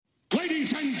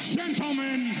Ladies and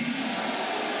gentlemen,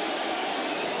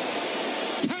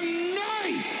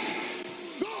 tonight,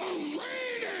 the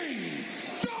reigning,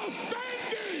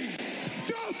 defending,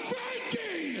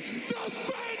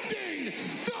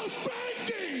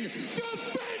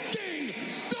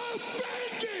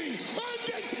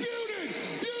 undisputed,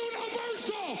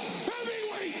 universal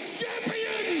heavyweight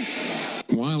champion,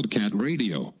 Wildcat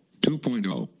Radio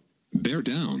 2.0. Bear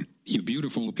down, you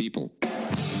beautiful people.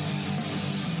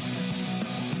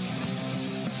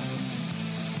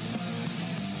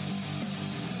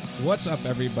 What's up,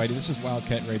 everybody? This is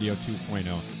Wildcat Radio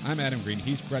 2.0. I'm Adam Green.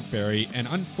 He's Brett Berry. And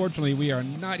unfortunately, we are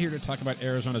not here to talk about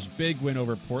Arizona's big win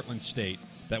over Portland State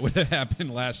that would have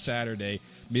happened last Saturday,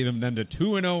 moving them to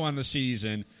 2-0 on the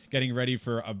season, getting ready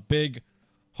for a big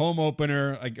home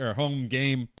opener, or home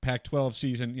game, Pac-12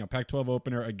 season, Pac-12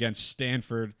 opener against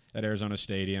Stanford at Arizona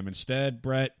Stadium. Instead,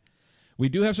 Brett, we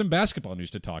do have some basketball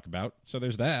news to talk about, so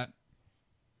there's that.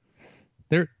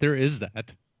 There is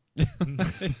that.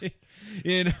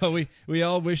 We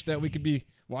all wish that we could be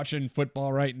watching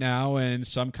football right now, and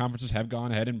some conferences have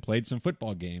gone ahead and played some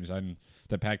football games, and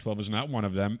the Pac-12 is not one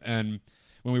of them. And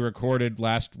when we recorded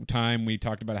last time, we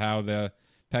talked about how the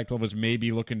Pac-12 was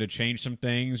maybe looking to change some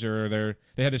things, or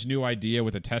they had this new idea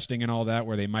with the testing and all that,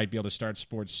 where they might be able to start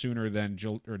sports sooner than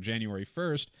January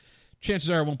 1st. Chances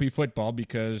are it won't be football,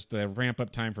 because the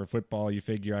ramp-up time for football, you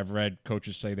figure, I've read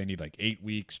coaches say they need like 8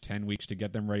 weeks, 10 weeks to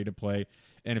get them ready to play.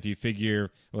 And if you figure,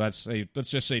 well, let's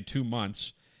just say 2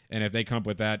 months, and if they come up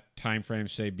with that time frame,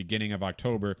 say beginning of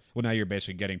October, well, now you're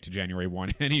basically getting to January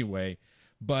 1 anyway.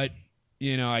 But,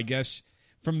 I guess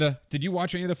did you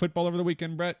watch any of the football over the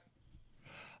weekend, Brett?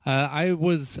 I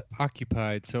was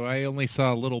occupied, so I only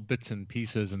saw little bits and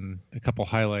pieces and a couple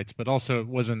highlights, but also it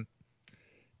wasn't,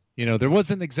 there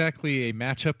wasn't exactly a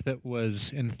matchup that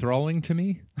was enthralling to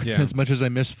me as much as I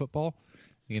miss football.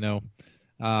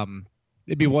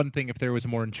 It'd be one thing if there was a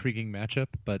more intriguing matchup,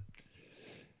 but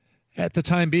at the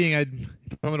time being, if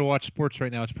I'm going to watch sports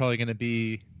right now, it's probably going to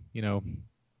be,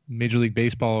 Major League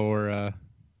Baseball or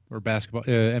basketball,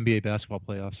 NBA basketball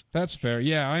playoffs. That's fair.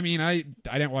 Yeah, I mean, I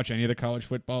didn't watch any of the college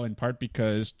football, in part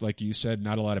because, like you said,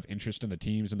 not a lot of interest in the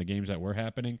teams and the games that were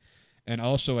happening. And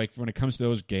also, like, when it comes to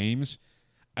those games,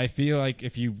 I feel like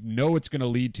if you know it's going to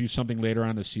lead to something later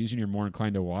on in the season, you're more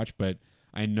inclined to watch. But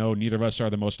I know neither of us are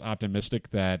the most optimistic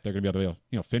that they're going to be able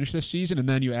to finish this season. And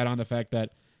then you add on the fact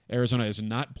that Arizona is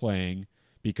not playing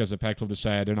because the Pac-12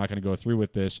 decided they're not going to go through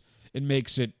with this. It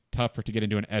makes it tougher to get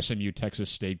into an SMU Texas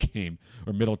State game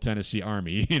or Middle Tennessee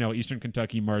Army, Eastern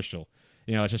Kentucky Marshall.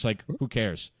 It's just like, who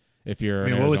cares if you're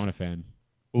an Arizona fan?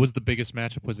 What was the biggest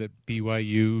matchup? Was it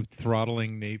BYU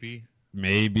throttling Navy?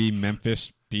 Maybe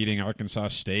Memphis beating Arkansas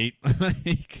State.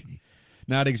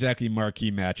 Not exactly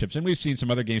marquee matchups. And we've seen some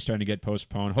other games starting to get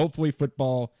postponed. Hopefully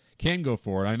football can go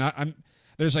forward. I don't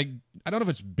know if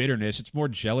it's bitterness. It's more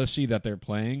jealousy that they're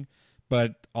playing.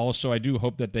 But also I do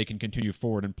hope that they can continue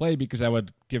forward and play, because that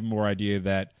would give more idea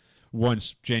that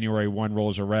once January 1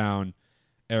 rolls around,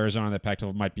 Arizona and the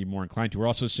Pac-12 might be more inclined to. We're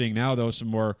also seeing now, though, some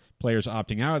more players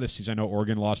opting out of this season. I know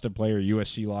Oregon lost a player,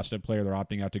 USC lost a player. They're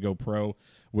opting out to go pro,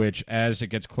 which as it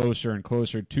gets closer and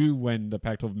closer to when the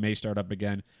Pac-12 may start up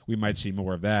again, we might see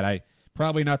more of that.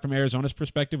 Probably not from Arizona's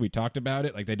perspective. We talked about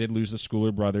it. Like, they did lose the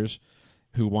Schooler brothers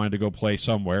who wanted to go play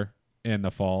somewhere in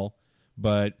the fall.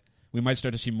 But we might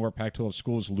start to see more Pac-12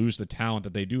 schools lose the talent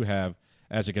that they do have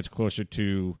as it gets closer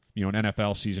to an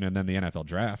NFL season and then the NFL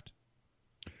draft.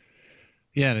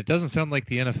 Yeah, and it doesn't sound like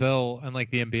the NFL,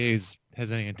 unlike the NBA,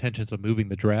 has any intentions of moving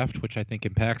the draft, which I think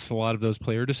impacts a lot of those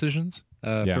player decisions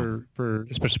for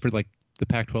especially for like the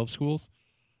Pac-12 schools.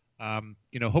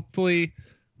 Hopefully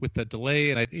with the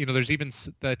delay, and there's even,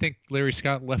 I think Larry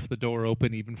Scott left the door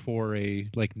open even for a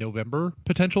November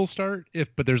potential start.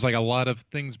 But there's like a lot of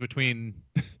things between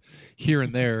here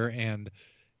and there, and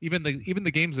even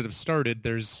the games that have started,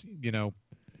 there's going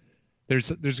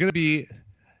to be.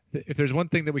 If there's one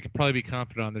thing that we could probably be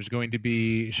confident on, there's going to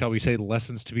be, shall we say,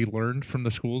 lessons to be learned from the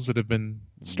schools that have been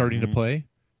starting to play.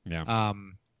 Yeah.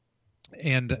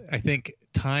 And I think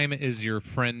time is your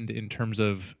friend in terms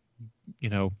of,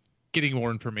 getting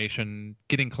more information,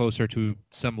 getting closer to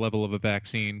some level of a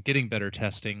vaccine, getting better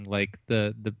testing, like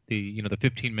the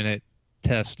 15-minute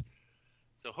test.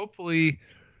 So hopefully,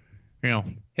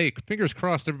 hey, fingers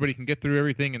crossed, everybody can get through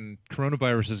everything and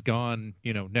coronavirus is gone,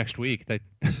 next week. That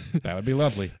would be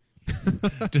lovely.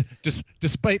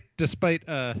 Despite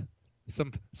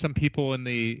some people in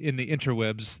the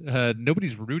interwebs,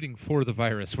 nobody's rooting for the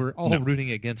virus. We're all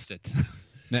rooting against it.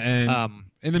 And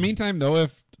in the meantime, though,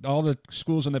 if all the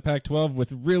schools in the Pac-12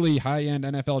 with really high-end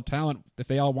NFL talent, if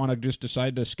they all want to just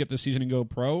decide to skip the season and go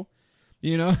pro,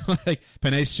 You know, like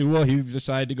Penei Sewell, he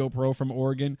decided to go pro from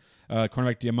Oregon.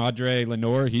 Cornerback Diamadre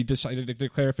Lenore, he decided to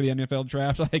declare for the NFL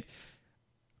draft. Like,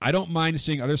 I don't mind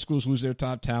seeing other schools lose their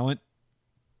top talent.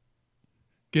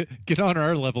 Get on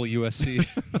our level, USC.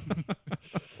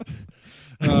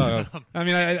 I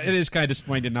mean, it is kind of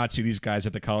disappointing to not see these guys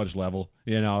at the college level.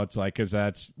 You know, it's like, because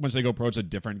that's once they go pro, it's a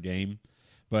different game.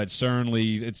 But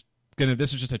certainly,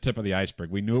 this is just a tip of the iceberg.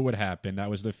 We knew it would happen. That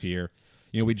was the fear.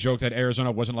 You know, we joked that Arizona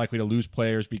wasn't likely to lose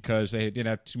players because they didn't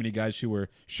have too many guys who were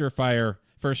surefire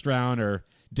first round or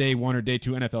day 1 or day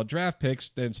 2 NFL draft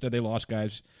picks. Instead, they lost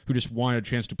guys who just wanted a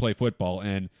chance to play football.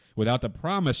 And without the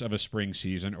promise of a spring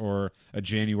season or a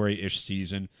January-ish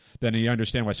season, then you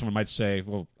understand why someone might say,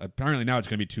 well, apparently now it's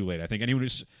going to be too late. I think anyone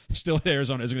who's still at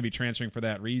Arizona isn't going to be transferring for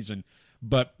that reason.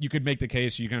 But you could make the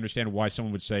case, you can understand why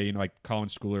someone would say, you know, like Colin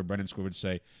Schooler or Brendan Schooler would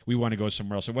say, we want to go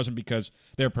somewhere else. It wasn't because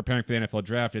they're preparing for the NFL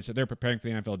draft. It's that they're preparing for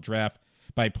the NFL draft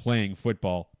by playing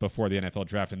football before the NFL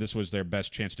draft, and this was their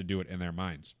best chance to do it in their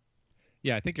minds.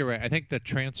 Yeah, I think you're right. I think the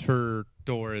transfer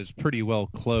door is pretty well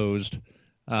closed,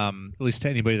 at least to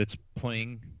anybody that's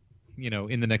playing, you know,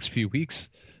 in the next few weeks.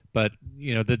 But,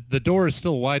 you know, the door is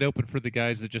still wide open for the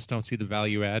guys that just don't see the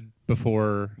value add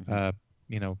before,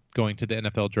 you know, going to the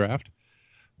NFL draft.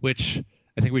 Which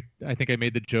I think I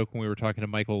made the joke when we were talking to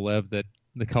Michael Lev that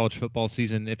the college football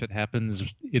season, if it happens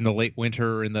in the late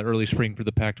winter or in the early spring for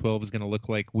the Pac-12, is going to look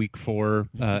like Week 4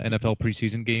 NFL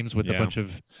preseason games with a bunch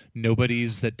of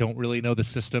nobodies that don't really know the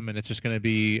system, and it's just going to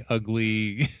be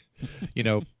ugly. You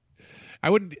know, I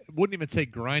wouldn't even say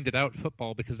grinded out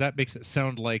football because that makes it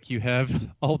sound like you have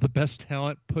all the best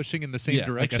talent pushing in the same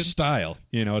direction. Like a style,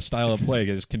 you know, a style of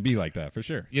play can be like that for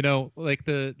sure. You know, like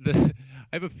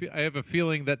I have a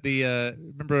feeling that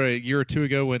remember a year or two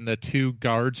ago when the two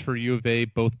guards for U of A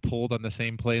both pulled on the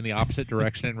same play in the opposite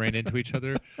direction and ran into each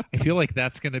other. I feel like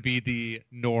that's going to be the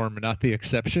norm, not the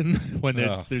exception, when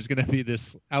there's going to be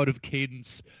this out of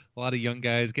cadence, a lot of young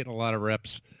guys getting a lot of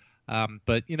reps.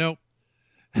 But, you know,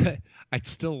 I'd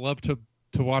still love to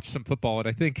watch some football. And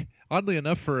I think, oddly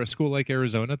enough, for a school like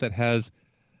Arizona that has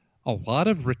a lot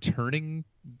of returning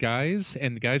guys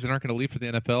and guys that aren't going to leave for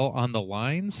the NFL on the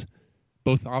lines,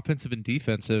 both offensive and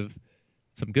defensive,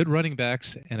 some good running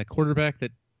backs, and a quarterback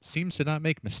that seems to not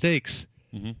make mistakes,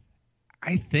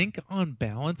 I think on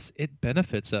balance it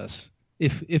benefits us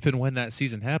if and when that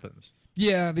season happens.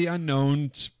 Yeah, the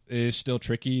unknown is still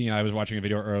tricky. You know, I was watching a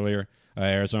video earlier.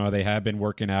 Arizona, they have been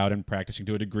working out and practicing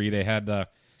to a degree. They had the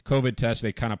COVID test.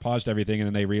 They kind of paused everything, and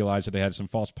then they realized that they had some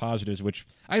false positives, which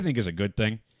I think is a good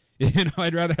thing. You know,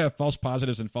 I'd rather have false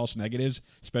positives than false negatives,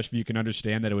 especially if you can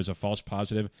understand that it was a false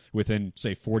positive within,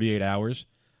 say, 48 hours.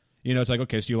 You know, it's like,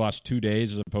 okay, so you lost 2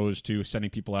 days as opposed to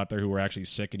sending people out there who were actually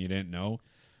sick and you didn't know.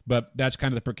 But that's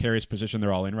kind of the precarious position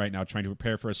they're all in right now, trying to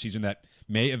prepare for a season that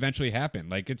may eventually happen.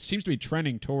 Like, it seems to be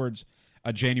trending towards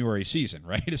a January season,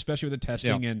 right? Especially with the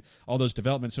testing and all those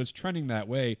developments. So it's trending that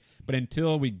way. But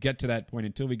until we get to that point,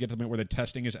 until we get to the point where the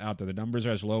testing is out there, the numbers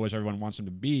are as low as everyone wants them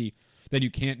to be, then you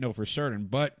can't know for certain.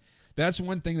 But that's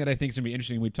one thing that I think is going to be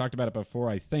interesting. We've talked about it before,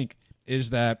 I think,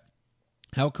 is that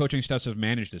how coaching staffs have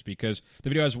managed this. Because the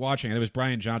video I was watching, it was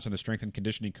Brian Johnson, the strength and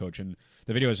conditioning coach, and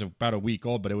the video is about a week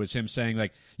old, but it was him saying,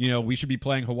 like, you know, we should be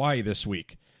playing Hawaii this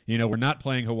week. You know, we're not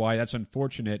playing Hawaii. That's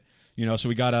unfortunate. You know, so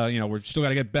we got to, you know, we're still got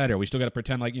to get better. We still got to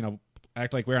pretend like, you know,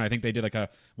 act like we're, and I think they did like a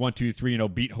 1, 2, 3, you know,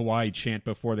 beat Hawaii chant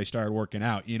before they started working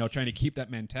out, you know, trying to keep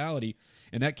that mentality.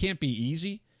 And that can't be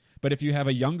easy. But if you have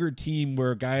a younger team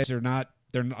where guys are not,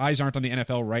 their eyes aren't on the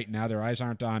NFL right now. Their eyes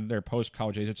aren't on their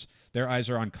post-college days. Their eyes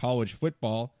are on college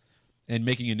football and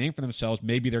making a name for themselves.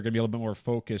 Maybe they're going to be a little bit more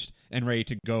focused and ready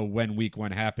to go when week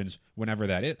 1 happens, whenever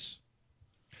that is.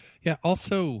 Yeah.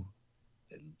 Also,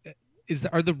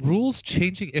 are the rules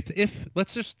changing? If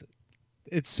let's just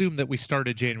assume that we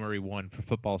started January 1 for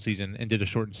football season and did a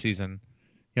shortened season.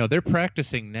 You know, they're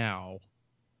practicing now.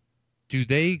 Does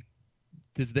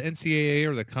the NCAA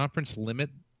or the conference limit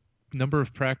number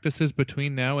of practices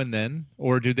between now and then,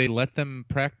 or do they let them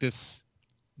practice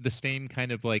the same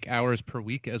kind of like hours per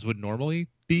week as would normally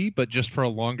be, but just for a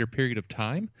longer period of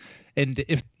time? And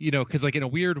if, you know, because like in a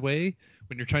weird way,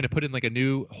 when you're trying to put in like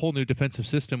a whole new defensive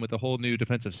system with a whole new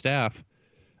defensive staff,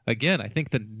 again, I think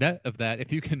the net of that,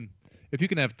 if you can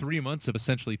have 3 months of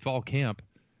essentially fall camp,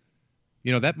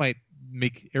 you know, that might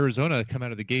make Arizona come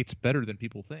out of the gates better than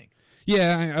people think.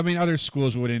 Yeah, I mean, other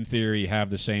schools would, in theory, have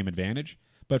the same advantage.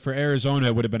 But for Arizona,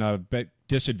 it would have been a bit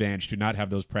disadvantage to not have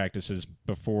those practices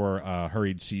before a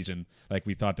hurried season like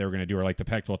we thought they were going to do, or like the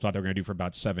Pac-12 thought they were going to do for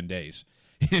about 7 days.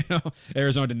 You know,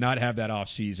 Arizona did not have that off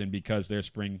season because their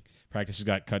spring practices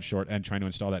got cut short and trying to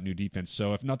install that new defense.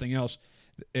 So if nothing else,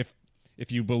 if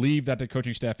if you believe that the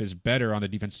coaching staff is better on the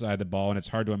defensive side of the ball, and it's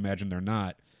hard to imagine they're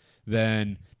not,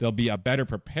 then they'll be a better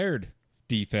prepared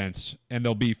defense, and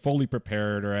they'll be fully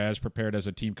prepared or as prepared as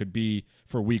a team could be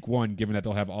for week one, given that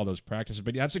they'll have all those practices.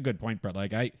 But that's a good point, Brett.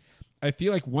 Like I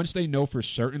feel like once they know for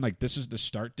certain, like this is the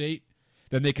start date,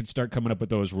 then they can start coming up with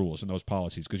those rules and those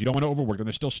policies, because you don't want to overwork them.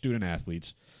 They're still student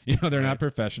athletes. They're not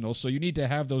professionals. So you need to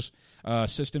have those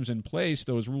systems in place,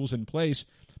 those rules in place.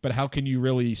 But how can you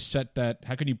really set that?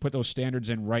 How can you put those standards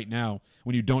in right now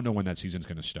when you don't know when that season's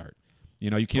going to start? You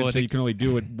can't say you can only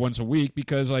do it once a week,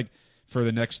 because like for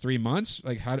the next 3 months,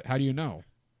 like how do you know?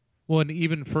 Well, and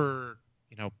even for,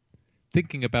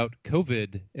 thinking about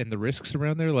COVID and the risks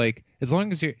around there, like as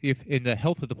long as if in the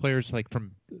health of the players, like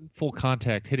from full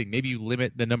contact hitting, maybe you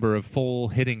limit the number of full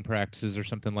hitting practices or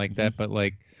something like that. But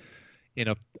like, in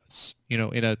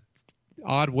a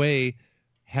odd way,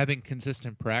 having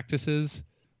consistent practices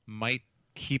might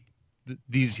keep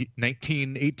these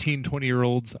 19, 18,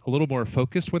 20-year-olds a little more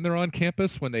focused when they're on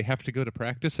campus, when they have to go to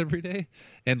practice every day,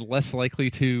 and less likely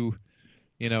to,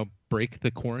 break the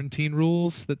quarantine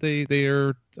rules that they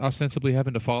are ostensibly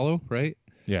having to follow, right?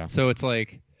 Yeah. So it's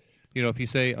like, if you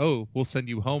say, oh, we'll send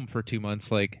you home for 2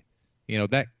 months, like,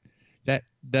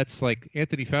 that's like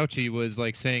Anthony Fauci was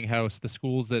like saying how the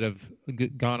schools that have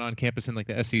gone on campus in like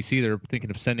the SEC, they're thinking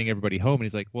of sending everybody home. And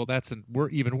he's like, well, that's an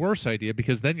even worse idea,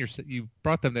 because then you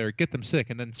brought them there, get them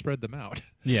sick, and then spread them out.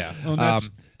 Yeah. Well,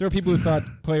 there are people who thought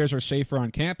players are safer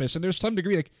on campus, and there's some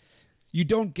degree, like, you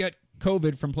don't get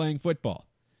COVID from playing football.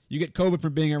 You get COVID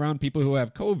from being around people who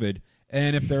have COVID.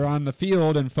 And if they're on the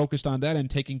field and focused on that and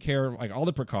taking care of like all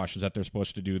the precautions that they're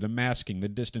supposed to do, the masking, the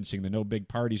distancing, the no big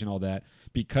parties and all that,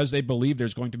 because they believe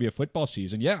there's going to be a football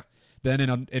season, then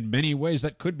in many ways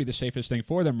that could be the safest thing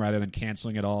for them, rather than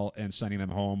canceling it all and sending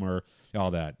them home or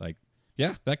all that. Like,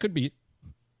 that could be.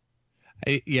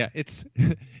 It's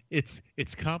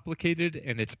complicated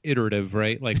and it's iterative,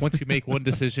 right? Like once you make one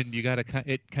decision,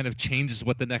 it kind of changes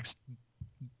what the next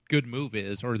good move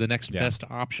is, or the next best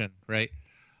option, right?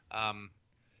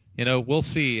 We'll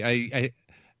see. I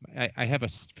have a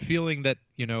feeling that,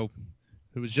 it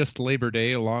was just Labor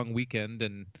Day, a long weekend,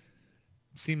 and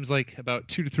it seems like about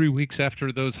 2 to 3 weeks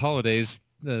after those holidays,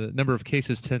 the number of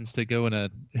cases tends to go in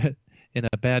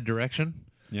a bad direction.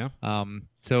 Yeah.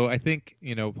 So I think,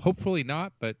 hopefully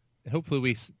not, but hopefully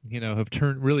we, have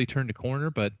really turned a corner,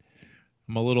 but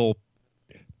I'm a little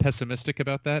pessimistic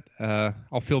about that.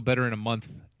 I'll feel better in a month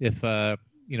if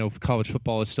college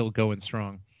football is still going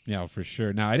strong. Yeah, for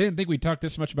sure. Now, I didn't think we talked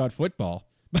this much about football,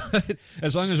 but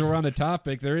as long as we're on the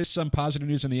topic, there is some positive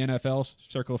news in the NFL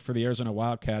circle for the Arizona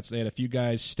Wildcats. They had a few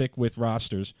guys stick with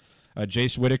rosters.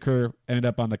 Jace Whitaker ended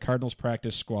up on the Cardinals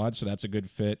practice squad, so that's a good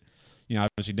fit.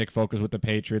 Obviously Nick Folk is with the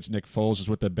Patriots. Nick Foles is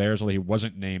with the Bears, although he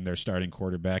wasn't named their starting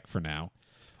quarterback for now.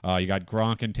 You got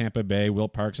Gronk in Tampa Bay, Will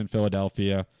Parks in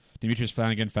Philadelphia, Demetrius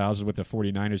Flanagan-Fowles with the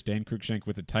 49ers, Dan Cruikshank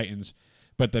with the Titans.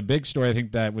 But the big story, I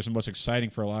think, that was the most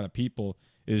exciting for a lot of people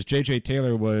is J.J.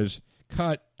 Taylor was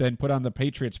cut, then put on the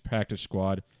Patriots practice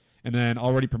squad, and then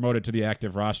already promoted to the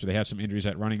active roster. They have some injuries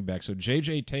at running back. So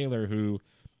J.J. Taylor, who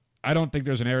I don't think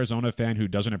there's an Arizona fan who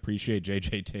doesn't appreciate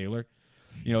J.J. Taylor.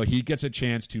 He gets a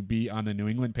chance to be on the New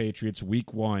England Patriots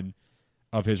week 1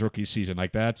 of his rookie season.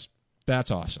 Like, that's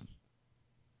awesome.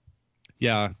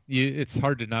 Yeah, it's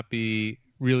hard to not be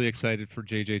really excited for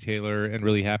J.J. Taylor and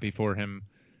really happy for him.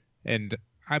 And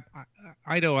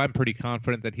I know I'm pretty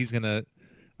confident that he's going to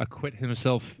acquit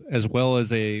himself as well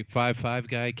as a 5'5"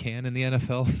 guy can in the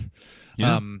NFL.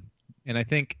 Yeah. And I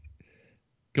think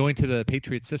going to the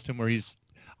Patriots system where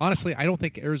honestly, I don't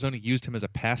think Arizona used him as a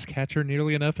pass catcher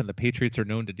nearly enough, and the Patriots are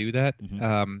known to do that.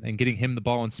 Mm-hmm. And getting him the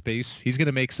ball in space, he's going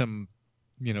to make some,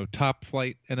 top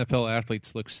flight NFL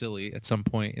athletes look silly at some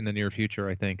point in the near future,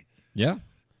 I think. Yeah.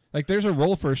 Like, there's a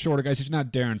role for shorter guys. He's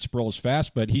not Darren Sproles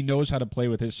fast, but he knows how to play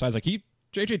with his size. Like,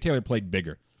 J.J. Taylor played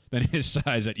bigger than his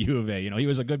size at U of A. He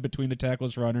was a good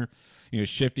between-the-tackles runner. He was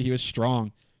shifty. He was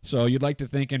strong. So you'd like to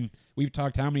think, and we've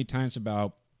talked how many times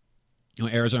about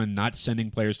Arizona not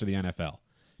sending players to the NFL,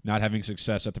 not having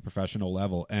success at the professional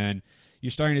level. And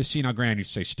you're starting to see, now granted, you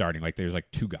say starting, like there's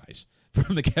like 2 guys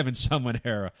from the Kevin Sumlin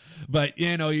era. But,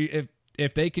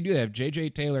 if they can do that, if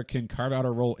J.J. Taylor can carve out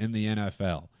a role in the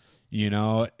NFL,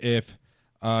 if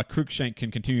Cruikshank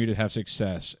can continue to have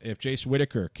success, if Jace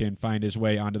Whitaker can find his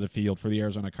way onto the field for the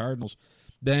Arizona Cardinals,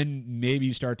 then maybe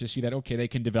you start to see that, okay, they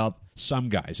can develop some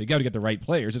guys. You got to get the right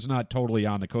players. It's not totally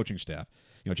on the coaching staff.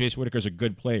 Jace Whitaker's a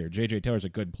good player. J.J. Taylor's a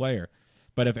good player.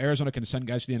 But if Arizona can send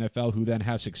guys to the NFL who then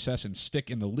have success and stick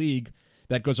in the league,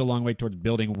 that goes a long way towards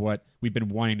building what we've been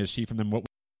wanting to see from them, what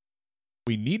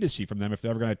we need to see from them if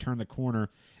they're ever going to turn the corner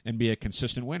and be a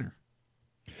consistent winner.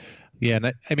 Yeah,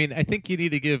 and I mean, I think you need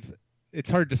to give. It's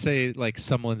hard to say like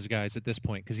someone's guys at this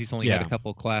point because he's only had a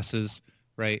couple classes,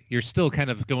 right? You're still kind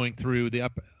of going through the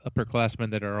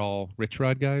upperclassmen that are all Rich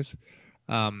Rod guys.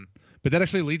 But that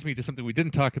actually leads me to something we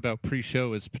didn't talk about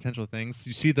pre-show as potential things.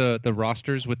 You see the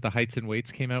rosters with the heights and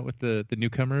weights came out with the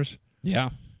newcomers? Yeah.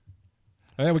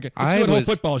 Oh, yeah, let's do a whole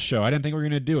football show. I didn't think we were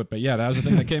going to do it, but yeah, that was the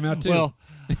thing that came out too. Well,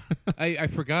 I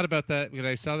forgot about that when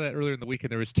I saw that earlier in the week,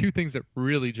 and there was two things that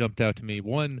really jumped out to me.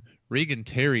 One, Regan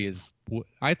Terry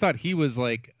I thought he was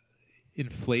like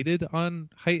inflated on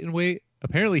height and weight.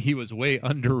 Apparently he was way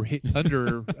under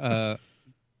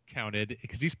counted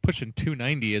because he's pushing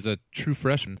 290 as a true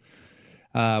freshman,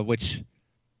 which,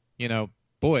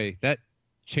 boy, that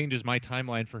changes my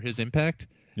timeline for his impact.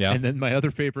 Yeah. And then my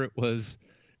other favorite was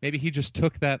maybe he just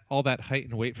took all that height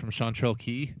and weight from Chantrell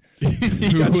Key,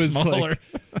 he got smaller.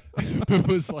 Who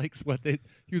was like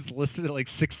he was listed at like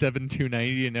 6'7",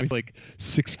 290, and now he's like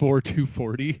 6'4",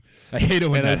 240. I hate it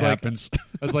when that happens.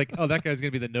 I was like, oh, that guy's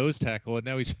gonna be the nose tackle, and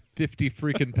now he's 50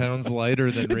 freaking pounds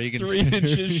lighter than Reagan. 3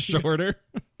 inches shorter.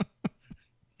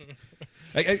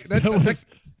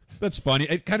 That's funny.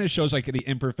 It kind of shows like the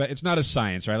imperfect. It's not a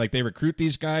science, right? Like they recruit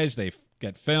these guys, they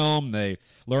get film, they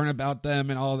learn about them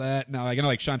and all that. Now,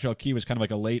 like Chantrell Key was kind of like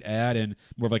a late ad and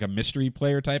more of like a mystery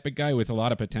player type of guy with a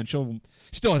lot of potential.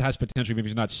 Still, it has potential even if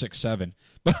he's not 6'7".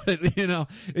 But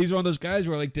he's one of those guys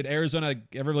where like, did Arizona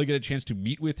ever really get a chance to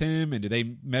meet with him? And do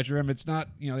they measure him? It's not,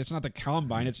 it's not the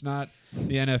combine. It's not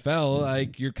the NFL.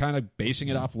 Like you're kind of basing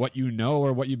it off what you know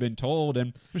or what you've been told.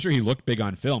 And I'm sure he looked big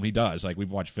on film. He does. Like we've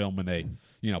watched film when they,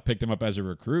 picked him up as a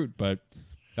recruit, but.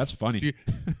 That's funny. Do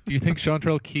you think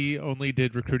Chantrell Key only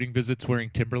did recruiting visits wearing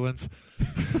Timberlands?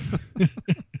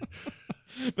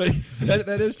 But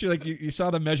that is true. Like you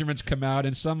saw the measurements come out,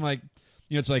 and some like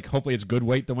it's like hopefully it's good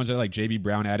weight. The ones that like J.B.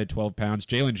 Brown added 12 pounds.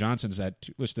 Jalen Johnson's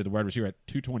listed the wide receiver at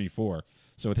 224.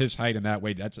 So with his height and that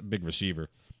weight, that's a big receiver.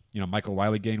 Michael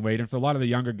Wiley gained weight, and for a lot of the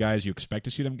younger guys, you expect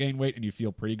to see them gain weight, and you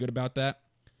feel pretty good about that.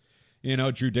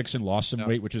 Drew Dixon lost some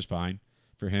weight, which is fine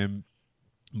for him.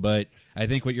 But I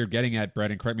think what you're getting at, Brett,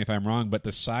 and correct me if I'm wrong, but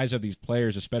the size of these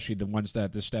players, especially the ones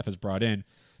that this staff has brought in,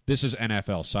 this is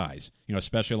NFL size,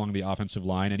 especially along the offensive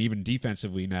line and even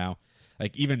defensively now.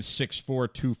 Like even 6'4",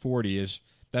 240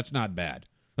 that's not bad.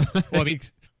 Well, I mean,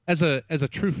 as a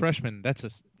true freshman,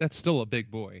 that's still a big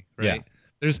boy, right?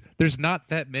 Yeah. There's not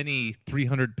that many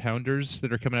 300-pounders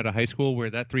that are coming out of high school where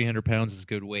that 300 pounds is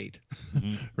good weight,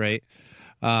 right?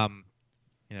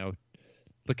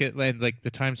 Look at like the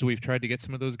times we've tried to get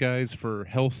some of those guys for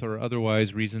health or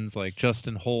otherwise reasons, like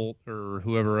Justin Holt or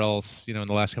whoever else. In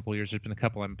the last couple of years, there's been a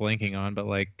couple I'm blanking on, but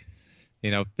like,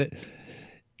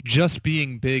 just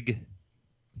being big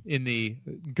in the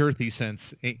girthy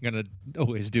sense ain't gonna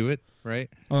always do it, right?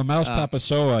 Well, Miles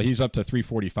Tapasoa, he's up to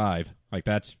 345. Like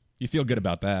you feel good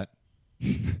about that.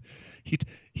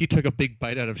 He took a big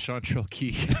bite out of Chantrell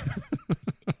Key.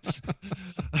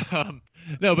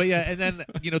 No, but yeah, and then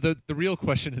the real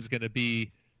question is going to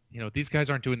be, these guys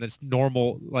aren't doing this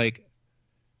normal, like,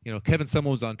 Kevin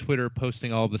Sumlin was on Twitter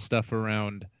posting all the stuff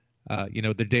around,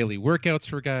 the daily workouts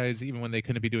for guys, even when they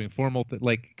couldn't be doing formal,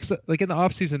 like in the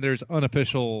off season, there's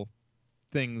unofficial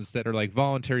things that are like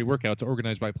voluntary workouts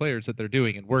organized by players that they're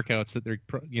doing and workouts that they're,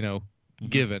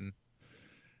 given.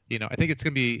 I think it's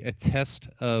going to be a test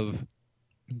of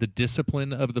the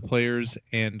discipline of the players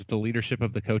and the leadership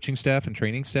of the coaching staff and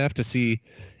training staff to see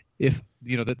if,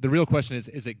 the real question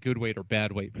is it good weight or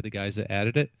bad weight for the guys that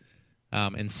added it?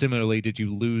 And similarly, did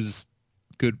you lose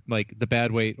the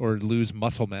bad weight or lose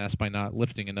muscle mass by not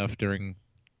lifting enough during,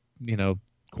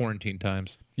 quarantine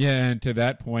times? Yeah, and to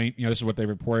that point, this is what they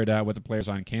reported out with the players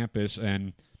on campus,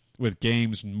 and with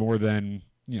games more than,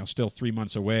 still 3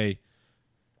 months away,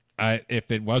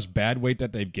 if it was bad weight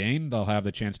that they've gained, they'll have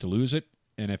the chance to lose it.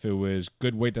 And if it was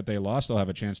good weight that they lost, they'll have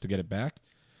a chance to get it back.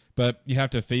 But you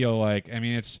have to feel like,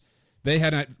 most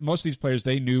of these players,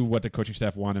 they knew what the coaching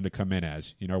staff wanted them to come in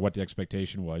as, what the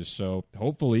expectation was. So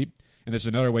hopefully, and this is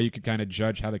another way you could kind of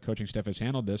judge how the coaching staff has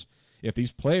handled this, if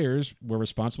these players were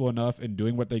responsible enough in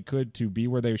doing what they could to be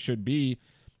where they should be,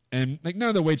 and like none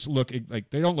of the weights look like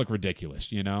they don't look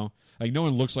ridiculous, like no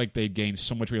one looks like they gained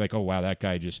so much weight, like, oh wow, that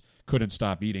guy just couldn't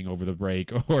stop eating over the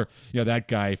break, or that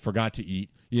guy forgot to eat.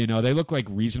 They look like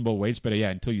reasonable weights, but yeah,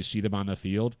 until you see them on the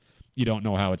field, you don't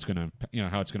know how it's gonna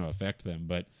affect them.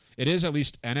 But it is at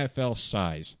least NFL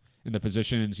size in the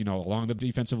positions, along the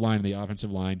defensive line and the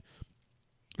offensive line,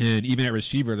 and even at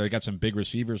receiver, they got some big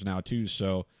receivers now too.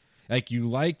 So, like, you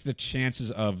like the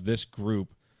chances of this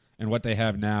group and what they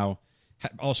have now,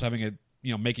 also having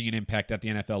making an impact at the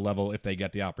NFL level if they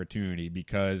get the opportunity,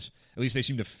 because at least they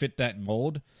seem to fit that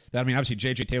mold. Obviously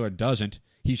J.J. Taylor doesn't.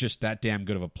 he's just that damn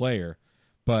good of a player.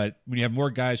 But when you have more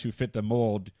guys who fit the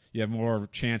mold, you have more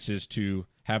chances to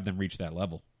have them reach that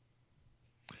level.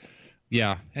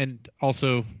 Yeah, and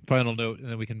also, final note, and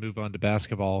then we can move on to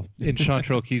basketball. In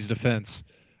Chantrell Key's defense,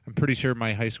 I'm pretty sure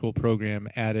my high school program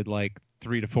added like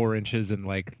 3 to 4 inches and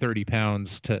like 30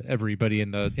 pounds to everybody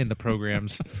in the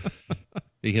programs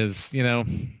because, you know,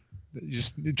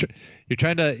 you're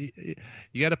trying to,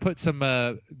 you got to put some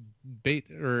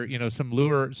bait or, you know, some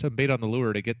bait on the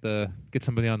lure to get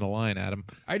somebody on the line, Adam.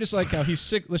 I just like how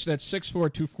he's listed at 6'4",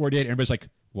 248. Everybody's like,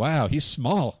 wow, he's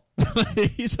small.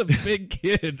 He's a big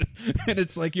kid. And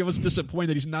it's like you're almost disappointed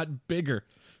that he's not bigger,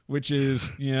 which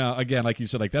is, you know, again, like you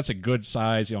said, like that's a good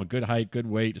size, you know, good height, good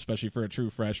weight, especially for a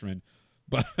true freshman.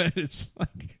 But it's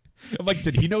like, I'm like,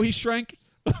 did he know he shrank?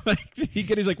 Like,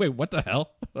 he's like, wait, what the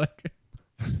hell? Like,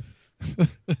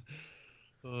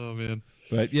 oh man.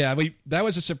 But yeah, that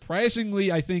was a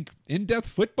surprisingly, I think, in-depth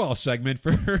football segment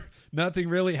for nothing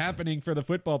really happening for the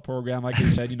football program. Like I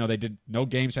said, you know, they did no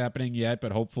games happening yet,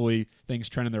 but hopefully things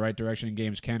trend in the right direction and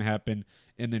games can happen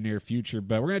in the near future.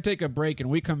 But we're going to take a break, and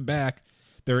when we come back,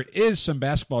 there is some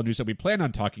basketball news that we plan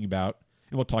on talking about,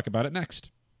 and we'll talk about it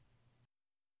next.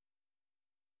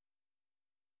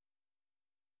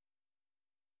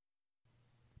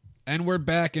 And we're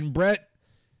back, and Brett,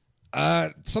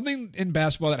 something in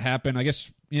basketball that happened, I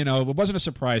guess, you know, it wasn't a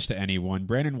surprise to anyone.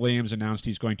 Brandon Williams announced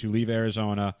he's going to leave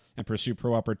Arizona and pursue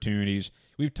pro opportunities.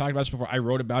 We've talked about this before. I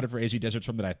wrote about it for AZ Desert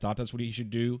Storm that I thought that's what he should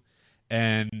do.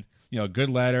 And, you know, good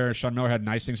letter. Sean Miller had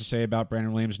nice things to say about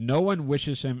Brandon Williams. No one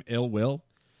wishes him ill will.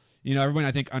 You know, everyone,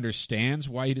 I think, understands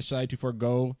why he decided to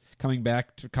forego coming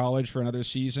back to college for another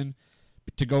season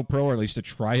to go pro, or at least to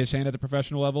try his hand at the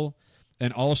professional level.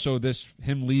 And also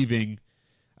him leaving,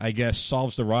 I guess,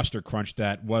 solves the roster crunch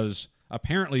that was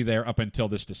apparently there up until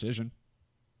this decision.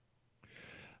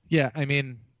 Yeah, I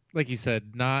mean, like you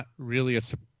said, not really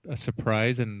a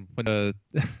surprise. And when the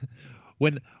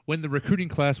when the recruiting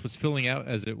class was filling out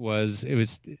as it was,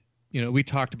 you know, we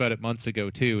talked about it months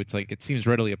ago too. It's like it seems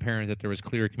readily apparent that there was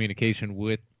clear communication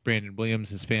with Brandon Williams,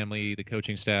 his family, the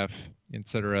coaching staff,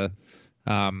 etc.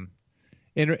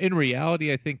 In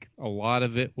reality, I think a lot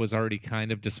of it was already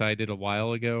kind of decided a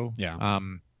while ago. Yeah.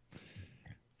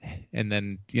 And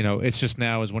then, you know, it's just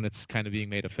now is when it's kind of being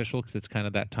made official because it's kind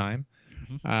of that time.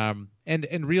 Mm-hmm.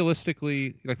 And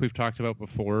realistically, like we've talked about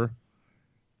before,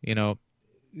 you know,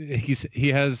 he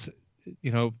has,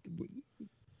 you know,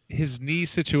 his knee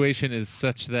situation is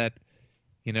such that,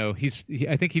 you know,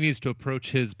 I think he needs to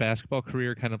approach his basketball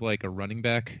career kind of like a running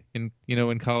back in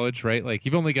college, right? Like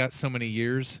you've only got so many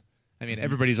years. I mean,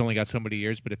 everybody's only got so many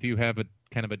years, but if you have a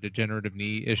kind of a degenerative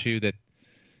knee issue that,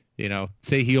 you know,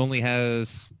 say he only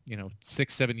has, you know,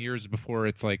 6-7 years before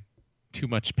it's like too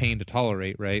much pain to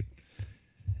tolerate, right?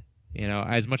 You know,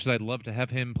 as much as I'd love to have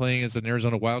him playing as an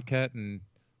Arizona Wildcat and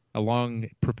a long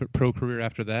pro career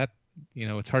after that, you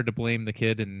know, it's hard to blame the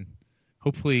kid, and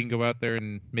hopefully he can go out there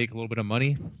and make a little bit of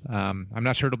money. I'm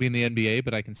not sure it'll be in the NBA,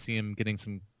 but I can see him getting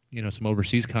some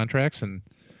overseas contracts, and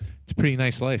it's a pretty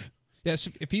nice life. Yes,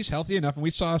 if he's healthy enough, and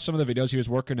we saw some of the videos he was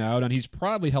working out, and he's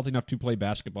probably healthy enough to play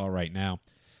basketball right now.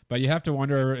 But you have to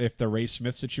wonder if the Ray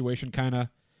Smith situation kind of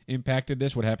impacted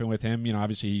this. What happened with him? You know,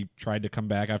 obviously he tried to come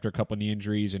back after a couple of knee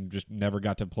injuries and just never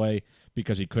got to play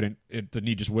because he couldn't. The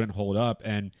knee just wouldn't hold up.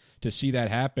 And to see that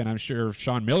happen, I'm sure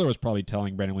Sean Miller was probably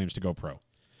telling Brandon Williams to go pro.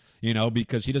 You know,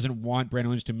 because he doesn't want Brandon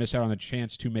Williams to miss out on the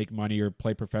chance to make money or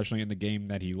play professionally in the game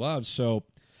that he loves. So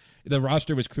the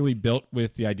roster was clearly built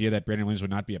with the idea that Brandon Williams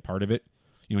would not be a part of it.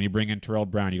 You know, when you bring in Terrell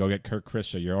Brown, you go get Kirk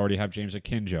Kristo, you already have James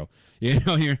Akinjo. You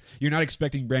know, you're not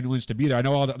expecting Brandon Williams to be there. I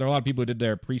know there are a lot of people who did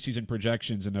their preseason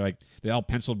projections, and they all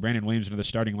penciled Brandon Williams into the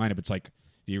starting lineup. It's like,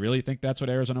 do you really think that's what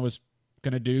Arizona was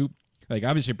going to do? Like,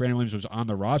 obviously, Brandon Williams was on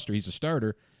the roster. He's a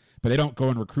starter, but they don't go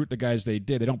and recruit the guys they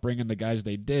did. They don't bring in the guys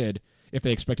they did if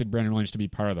they expected Brandon Williams to be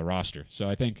part of the roster. So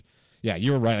I think, yeah,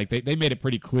 you were right. Like they made it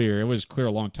pretty clear. It was clear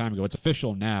a long time ago. It's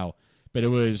official now. But it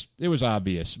was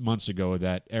obvious months ago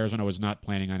that Arizona was not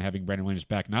planning on having Brandon Williams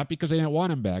back, not because they didn't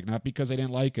want him back, not because they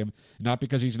didn't like him, not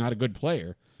because he's not a good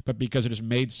player, but because it just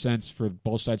made sense for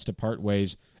both sides to part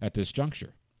ways at this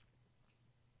juncture.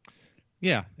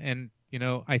 Yeah, and, you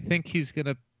know, I think he's going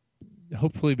to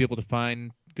hopefully be able to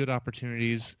find good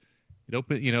opportunities.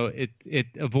 It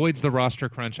avoids the roster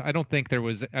crunch. I don't think it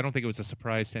was a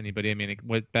surprise to anybody. I mean, it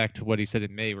went back to what he said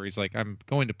in May, where he's like, "I'm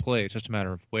going to play. It's just a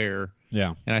matter of where."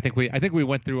 Yeah. And I think we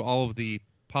went through all of the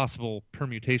possible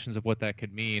permutations of what that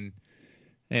could mean,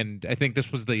 and I think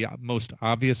this was the most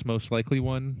obvious, most likely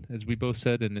one, as we both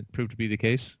said, and it proved to be the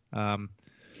case.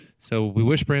 So we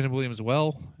wish Brandon Williams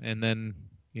well, and then,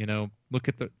 look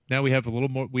at now we have a little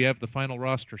more. We have the final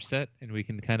roster set, and we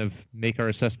can kind of make our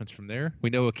assessments from there. We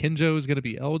know Akinjo is going to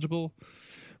be eligible.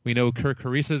 We know Kirk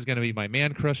Harisa is going to be my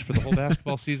man crush for the whole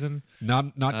basketball season.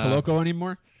 Not Koloko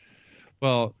anymore?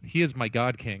 Well, he is my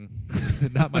God King,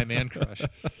 not my man crush.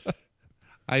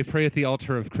 I pray at the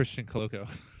altar of Christian Koloko.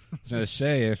 I was going to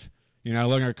say, if you're not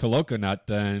looking at Koloko nut,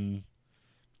 then,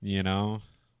 I'm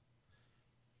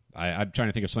trying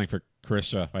to think of something for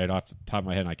Carissa right off the top of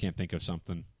my head, and I can't think of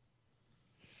something.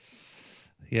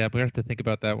 Yeah, we have to think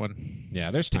about that one. Yeah,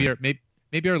 there's time.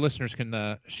 Maybe our listeners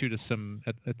can shoot us some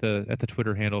at the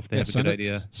Twitter handle if they have a good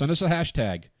idea. Send us a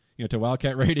hashtag, to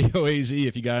Wildcat Radio AZ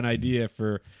if you got an idea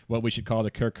for what we should call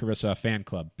the Kirk Carissa fan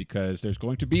club, because there's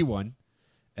going to be one,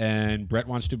 and Brett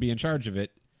wants to be in charge of it,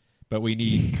 but we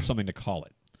need something to call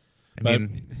it. I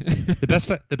mean, the best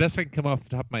I can come off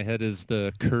the top of my head is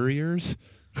the Couriers.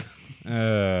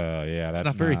 Yeah, that's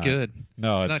not very good.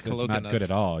 No, it's not good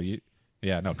at all.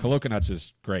 Koloko Nuts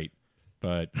is great,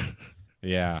 but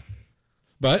yeah.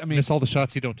 But I mean, miss all the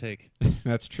shots you don't take.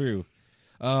 That's true.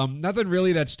 Nothing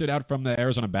really that stood out from the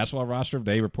Arizona basketball roster.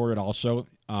 They reported also.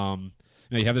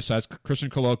 You have the size. Christian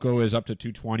Koloko is up to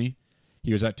 220.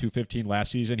 He was at 215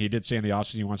 last season. He did say in the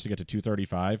offseason he wants to get to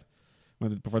 235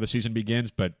 before the season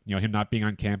begins. But him not being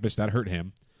on campus, that hurt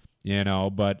him.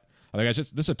 But this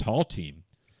is a tall team.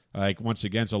 Once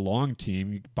again, it's a long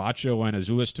team. Bacho and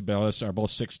Azulis Tubelis are both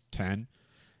 6'10"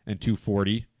 and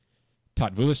 240.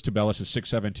 Tatvulis Tubelis is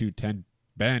 6'7", 210.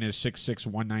 Ben is 6'6",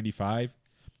 195.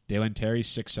 Dalen Terry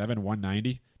 6'7",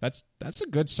 190. That's a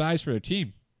good size for a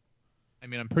team. I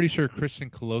mean, I'm pretty sure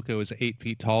Christian Koloko is 8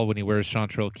 feet tall when he wears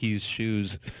Chantrell Keys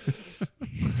shoes.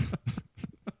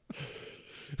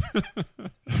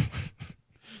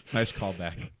 Nice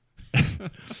callback.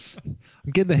 I'm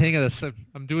getting the hang of this.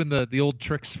 I'm doing the old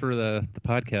tricks for the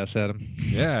podcast, Adam.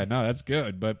 Yeah, no, that's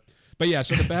good. But yeah,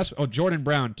 so the best. Oh, Jordan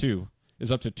Brown too is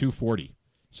up to 240.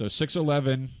 So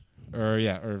 6'11",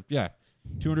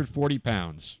 240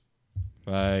 pounds.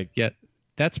 Yeah,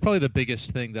 that's probably the biggest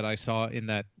thing that I saw in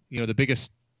that. The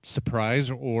biggest surprise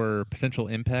or potential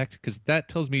impact, because that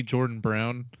tells me Jordan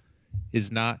Brown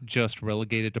is not just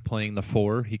relegated to playing the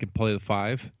 4. He can play the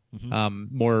 5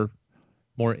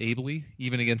 more ably,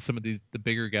 even against some of the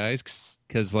bigger guys,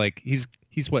 because he's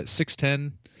what,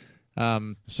 6'10",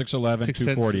 6'11",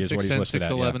 240 is what he's listed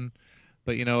 6'11", at.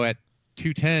 Yeah. But at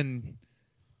 210,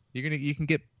 you can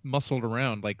get muscled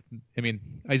around.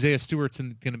 Isaiah Stewart's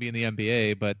going to be in the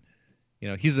NBA, but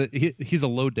he's a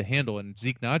load to handle, and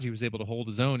Zeke Naji was able to hold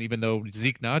his own, even though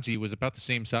Zeke Naji was about the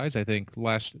same size, I think,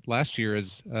 last year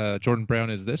as Jordan Brown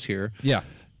is this year. Yeah,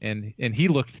 and he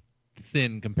looked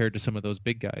thin compared to some of those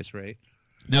big guys, right?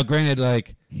 Now,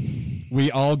 granted,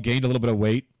 we all gained a little bit of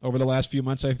weight over the last few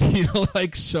months, I feel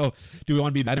like. So, do we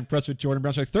want to be that impressed with Jordan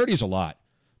Brown? 30 is a lot,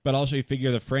 but also you figure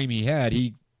the frame he had,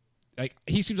 he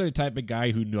seems like the type of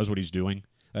guy who knows what he's doing.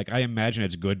 I imagine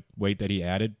it's good weight that he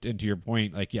added. And to your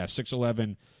point,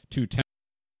 6'11",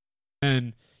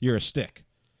 210, you're a stick.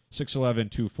 6'11",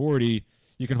 240,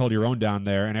 you can hold your own down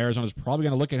there. And Arizona's probably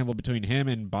going to look at him between him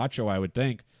and Bacho, I would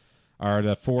think, are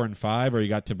the 4 and 5, or you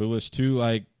got Tabulis too.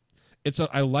 I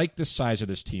like the size of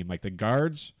this team. The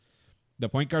guards, the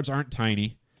point guards aren't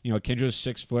tiny. Kindra's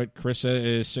 6 foot, Carissa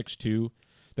is 6'2".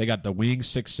 They got the wings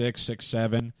 6'6",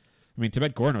 6'7". I mean,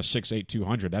 Tibet Gordon was 6'8",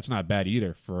 200. That's not bad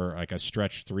either for a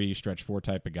stretch 3, stretch 4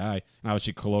 type of guy. And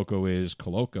obviously, Koloko is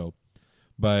Koloko.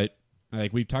 But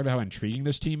we talked about how intriguing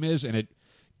this team is, and it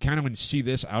kind of when you see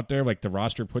this out there, the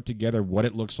roster put together, what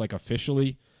it looks like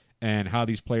officially, and how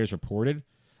these players reported,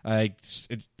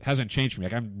 it hasn't changed for me.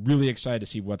 I'm really excited to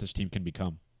see what this team can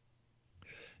become.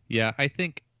 Yeah, I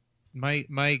think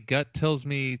my gut tells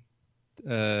me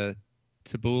Azulis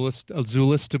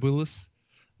Tubelis.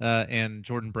 And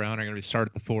Jordan Brown are going to start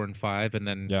at the 4 and 5, and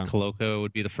then Koloko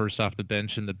would be the first off the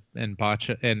bench, and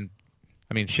Bacha. And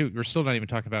I mean, shoot, we're still not even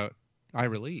talking about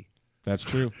Ira Lee. That's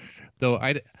true. Though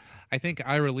I think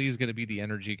Ira Lee is going to be the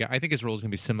energy guy. I think his role is going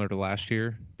to be similar to last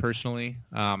year, personally.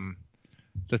 The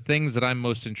things that I'm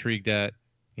most intrigued at,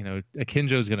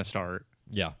 Akinjo is going to start.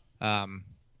 Yeah. My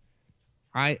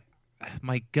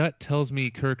gut tells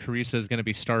me Kirk Carissa is going to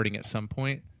be starting at some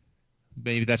point.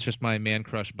 Maybe that's just my man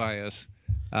crush bias.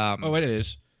 It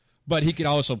is. But he could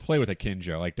also play with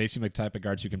Akinjo. They seem like the type of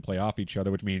guards who can play off each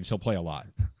other, which means he'll play a lot.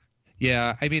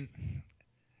 Yeah, I mean,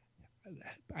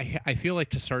 I feel like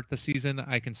to start the season,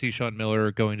 I can see Sean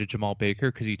Miller going to Jamal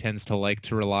Baker because he tends to like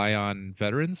to rely on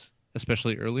veterans,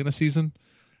 especially early in the season.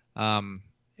 And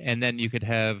then you could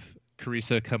have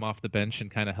Carissa come off the bench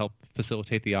and kind of help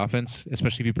facilitate the offense,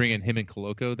 especially if you bring in him and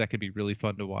Koloko. That could be really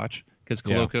fun to watch because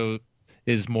Koloko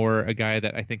is more a guy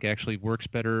that I think actually works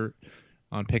better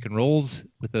on pick and rolls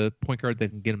with a point guard that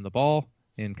can get him the ball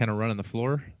and kind of run on the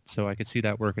floor. So I could see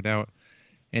that working out.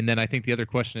 And then I think the other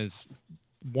question is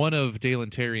one of Dalen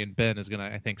Terry and Ben is going to,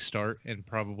 I think, start and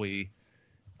probably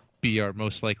be our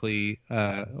most likely,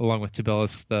 along with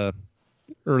Tubelis, the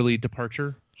early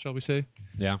departure, shall we say.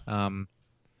 Yeah.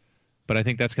 But I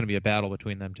think that's going to be a battle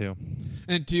between them two.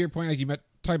 And to your point, like you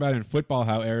talked about in football,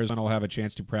 how Arizona will have a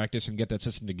chance to practice and get that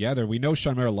system together. We know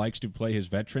Sean Miller likes to play his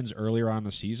veterans earlier on in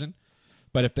the season,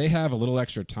 but if they have a little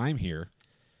extra time here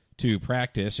to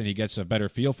practice and he gets a better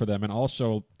feel for them, and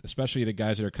also especially the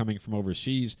guys that are coming from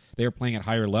overseas, they are playing at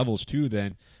higher levels too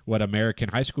than what American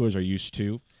high schoolers are used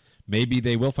to. Maybe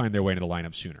they will find their way into the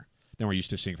lineup sooner than we're used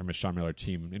to seeing from a Sean Miller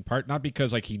team. In part, not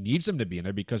because like he needs them to be in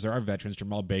there, because there are veterans.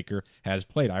 Jamal Baker has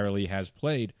played, Ira Lee has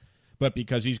played, but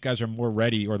because these guys are more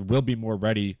ready or will be more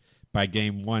ready by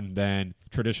game one than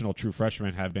traditional true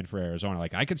freshmen have been for Arizona.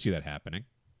 Like I could see that happening.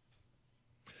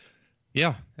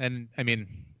 Yeah, and I mean,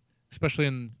 especially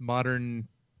in modern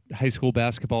high school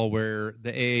basketball, where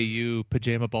the AAU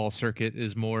pajama ball circuit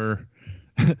is more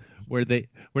where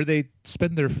they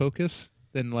spend their focus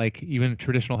than like even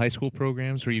traditional high school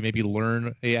programs, where you maybe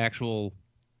learn a actual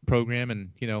program and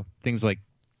things like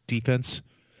defense,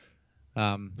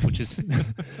 which is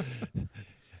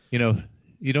you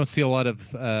don't see a lot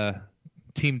of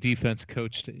team defense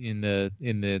coached in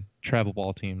the travel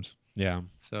ball teams. Yeah,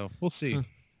 so we'll see.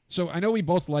 So I know we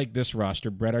both like this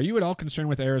roster, Brett. Are you at all concerned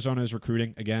with Arizona's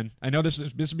recruiting again? I know this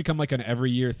has become like an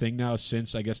every year thing now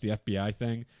since, I guess, the FBI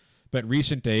thing. But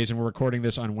recent days, and we're recording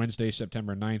this on Wednesday,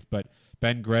 September 9th, but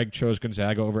Ben Gregg chose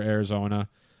Gonzaga over Arizona.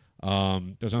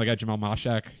 There's another guy, Jamal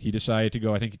Mashak. He decided to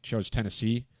go, I think he chose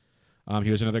Tennessee. He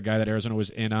was another guy that Arizona was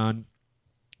in on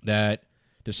that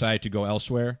decided to go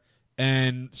elsewhere.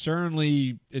 And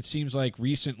certainly it seems like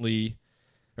recently,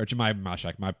 or Jamal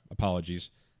Mashak, my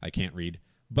apologies, I can't read.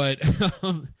 But,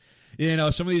 some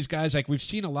of these guys, like we've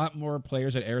seen a lot more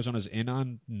players that Arizona's in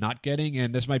on not getting,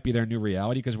 and this might be their new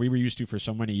reality because we were used to for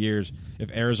so many years,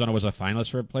 if Arizona was a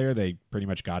finalist for a player, they pretty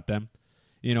much got them.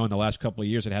 In the last couple of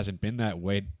years, it hasn't been that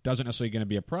way. It doesn't necessarily going to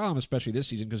be a problem, especially this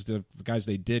season, because the guys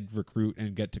they did recruit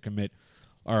and get to commit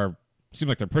seem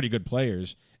like they're pretty good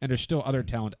players, and there's still other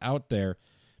talent out there.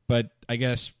 But I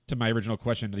guess to my original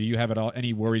question, do you have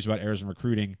any worries about Arizona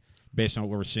recruiting based on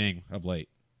what we're seeing of late?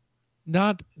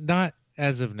 Not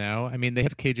as of now. I mean, they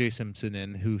have KJ Simpson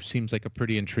in, who seems like a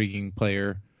pretty intriguing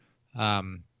player.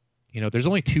 There's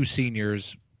only two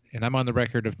seniors, and I'm on the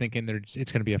record of thinking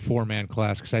it's going to be a four-man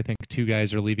class because I think two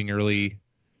guys are leaving early,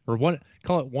 or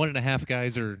call it 1.5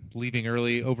 guys are leaving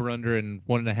early over/under, and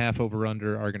 1.5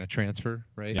 over/under are going to transfer.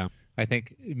 Right? Yeah. I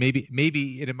think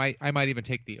maybe I might even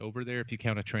take the over there if you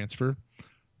count a transfer.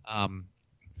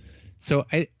 So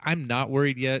I'm not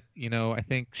worried yet. I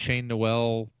think Shane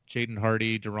Noel, Jaden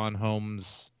Hardy, Deron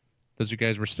Holmes, those are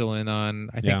guys we're still in on.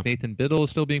 I think Nathan Biddle is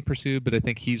still being pursued, but I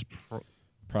think he's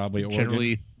probably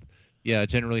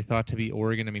generally thought to be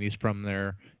Oregon. I mean, he's from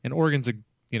there, and Oregon's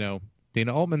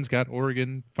Dana Altman's got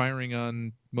Oregon firing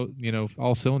on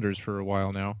all cylinders for a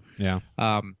while now. Yeah.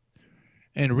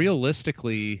 And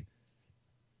realistically,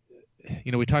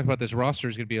 we talk about this roster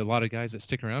is going to be a lot of guys that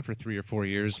stick around for 3 or 4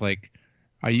 years. Like,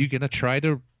 are you going to try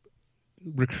to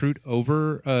recruit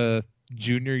over a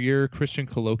junior year Christian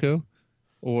Coloco,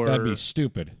 or that'd be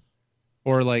stupid,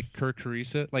 or like Kirk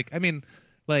Carissa? Like, I mean,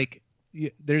 like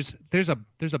there's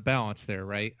a balance there,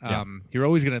 right? Yeah. You're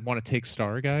always going to want to take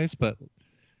star guys, but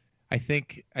I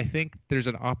think there's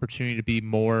an opportunity to be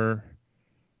more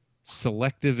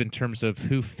selective in terms of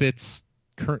who fits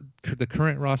the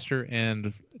current roster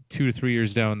and 2 to 3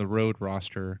 years down the road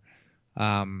roster.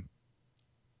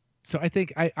 So I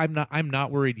think I'm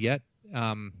not worried yet.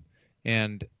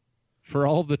 And for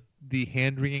all the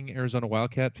hand-wringing Arizona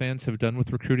Wildcat fans have done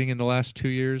with recruiting in the last 2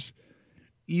 years,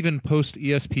 even post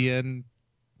ESPN,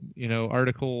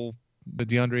 article, the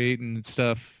DeAndre Ayton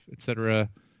stuff, etc.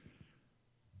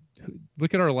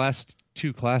 Look at our last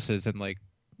 2 classes, and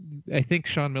I think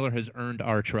Sean Miller has earned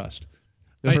our trust,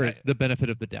 the benefit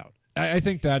of the doubt. I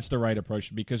think that's the right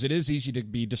approach, because it is easy to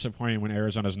be disappointed when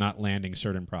Arizona's not landing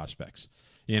certain prospects.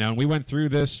 And we went through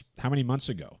this how many months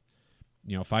ago?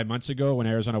 5 months ago, when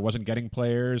Arizona wasn't getting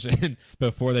players, and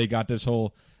before they got this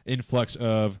whole influx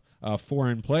of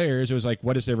foreign players, it was like,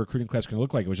 what is their recruiting class going to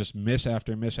look like? It was just miss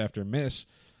after miss after miss,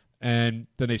 and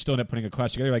then they still end up putting a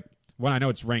class together. Like, one, I know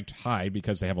it's ranked high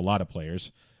because they have a lot of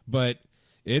players, but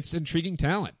it's intriguing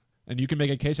talent. And you can make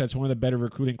a case that's one of the better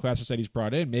recruiting classes that he's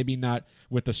brought in. Maybe not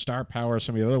with the star power of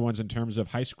some of the other ones in terms of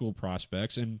high school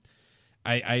prospects. And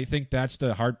I think that's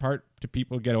the hard part to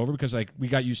people get over, because like we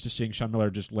got used to seeing Sean Miller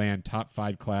just land top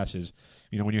 5 classes.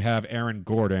 You know, when you have Aaron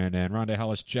Gordon and Rondé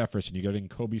Hollis Jefferson, you go to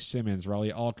Kobe Simmons,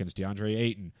 Raleigh Alkins, DeAndre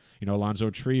Ayton, you know, Alonzo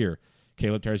Trier,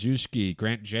 Caleb Tarczewski,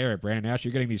 Grant Jarrett, Brandon Asher.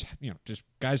 You're getting these, you know, just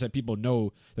guys that people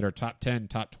know that are top 10,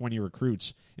 top 20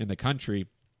 recruits in the country.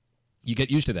 You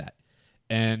get used to that.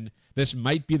 And this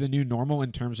might be the new normal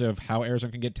in terms of how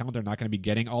Arizona can get talent. They're not going to be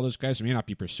getting all those guys. They may not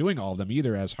be pursuing all of them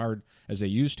either as hard as they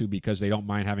used to, because they don't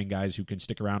mind having guys who can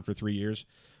stick around for 3 years,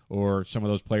 or some of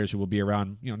those players who will be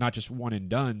around, you know, not just one and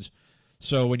dones.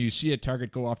 So when you see a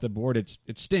target go off the board, it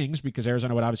stings, because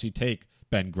Arizona would obviously take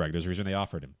Ben Gregg. There's a reason they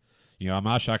offered him. You know,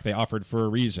 Amashak they offered for a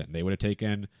reason. They would have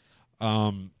taken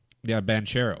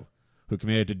Banchero, who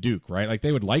committed to Duke, right? Like,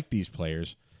 they would like these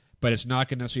players, but it's not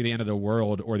going to see the end of the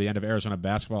world or the end of Arizona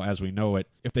basketball as we know it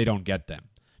if they don't get them.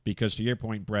 Because to your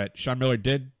point, Brett, Sean Miller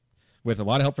did, with a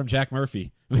lot of help from Jack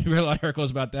Murphy. We read a lot of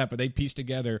articles about that, but they pieced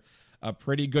together a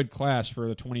pretty good class for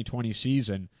the 2020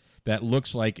 season that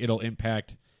looks like it'll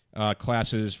impact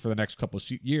classes for the next couple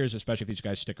of years, especially if these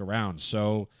guys stick around.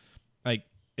 So, like,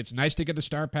 it's nice to get the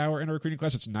star power in a recruiting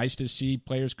class. It's nice to see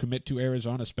players commit to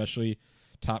Arizona, especially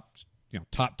top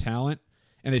talent.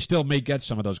 And they still may get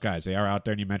some of those guys. They are out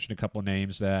there, and you mentioned a couple of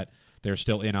names that they're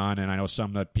still in on, and I know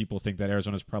some that people think that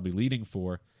Arizona's probably leading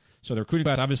for. So the recruiting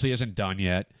class obviously isn't done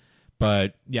yet.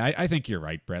 But, yeah, I think you're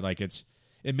right, Brett. Like, it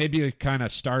may be kind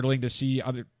of startling to see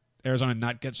other Arizona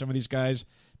not get some of these guys,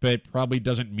 but it probably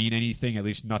doesn't mean anything, at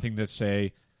least nothing to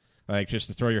say, like, just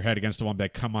to throw your head against the wall and be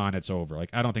like, come on, it's over.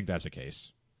 Like, I don't think that's the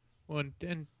case. Well,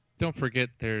 and don't forget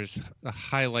there's a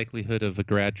high likelihood of a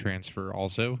grad transfer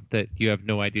also, that you have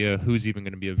no idea who's even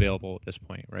going to be available at this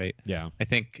point, right? Yeah. I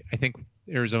think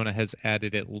Arizona has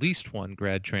added at least one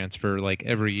grad transfer like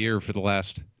every year for the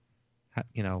last,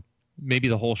 you know, maybe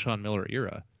the whole Sean Miller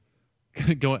era,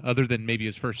 going other than maybe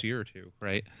his first year or two,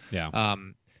 right? Yeah.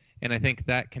 And I think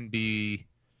that can be,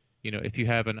 you know, if you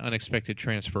have an unexpected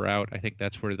transfer out, I think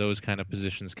that's where those kind of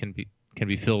positions can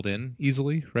be filled in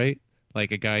easily, right?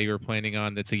 Like a guy you were planning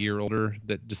on that's a year older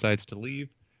that decides to leave.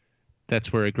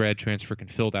 That's where a grad transfer can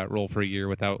fill that role for a year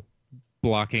without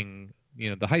blocking, you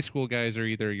know, the high school guys are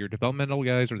either your developmental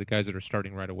guys or the guys that are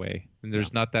starting right away. And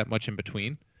there's not that much in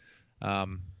between.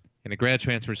 And a grad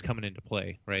transfer is coming into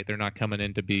play, right? They're not coming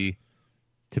in to be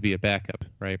a backup,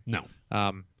 right? No.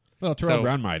 Well, Terrell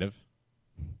Brown might have.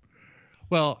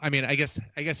 Well, I mean, I guess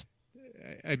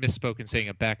I misspoke in saying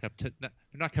a backup. They're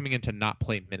not coming in to not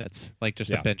play minutes, like just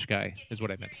a bench guy is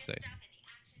what I meant to say.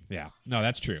 Yeah. No,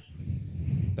 that's true.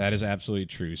 That is absolutely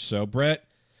true. So, Brett,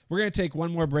 we're going to take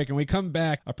one more break, and when we come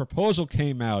back, a proposal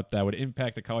came out that would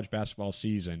impact the college basketball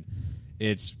season.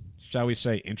 It's, shall we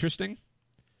say, interesting?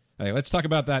 Hey, let's talk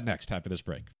about that next after this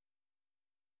break.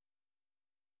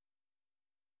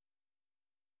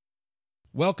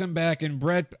 Welcome back. And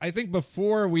Brett, I think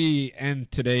before we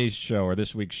end today's show or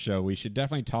this week's show, we should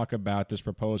definitely talk about this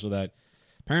proposal that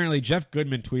apparently Jeff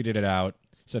Goodman tweeted it out.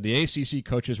 Said the ACC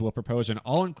coaches will propose an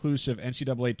all-inclusive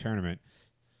NCAA tournament.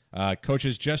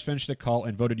 Coaches just finished the call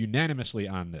and voted unanimously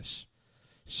on this.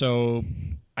 So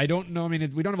I don't know. I mean,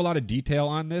 we don't have a lot of detail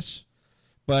on this,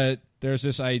 but there's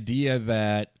this idea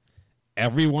that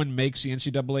everyone makes the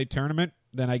NCAA tournament.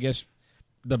 Then I guess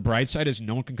the bright side is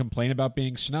no one can complain about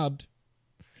being snubbed.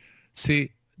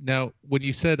 See, now, when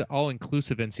you said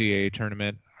all-inclusive NCAA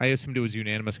tournament, I assumed it was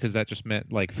unanimous because that just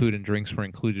meant, like, food and drinks were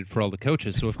included for all the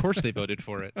coaches, so of course they voted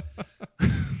for it.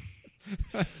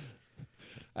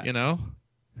 You know?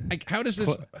 Like, how does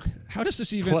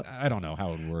this even... I don't know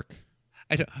how it would work.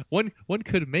 One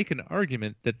could make an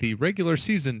argument that the regular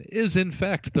season is, in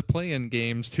fact, the play-in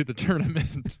games to the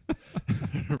tournament,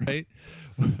 right?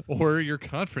 Or your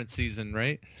conference season,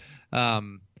 right?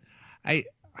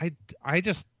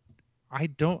 I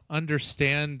don't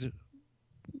understand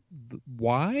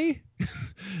why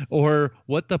or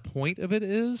what the point of it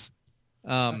is.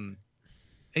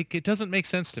 It doesn't make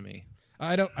sense to me.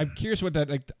 I'm curious what that,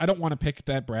 like, I don't want to pick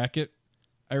that bracket.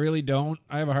 I really don't.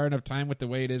 I have a hard enough time with the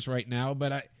way it is right now,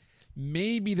 but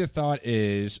maybe the thought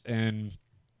is, and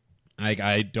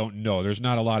I don't know, there's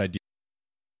not a lot of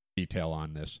detail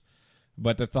on this.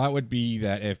 But the thought would be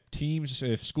that if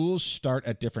schools start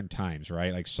at different times,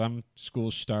 right? Like some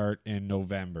schools start in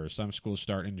November, some schools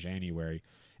start in January,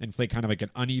 and play kind of like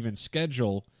an uneven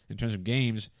schedule in terms of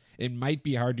games, it might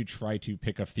be hard to try to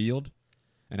pick a field,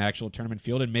 an actual tournament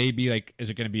field. And maybe, like, is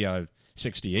it going to be a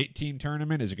 68-team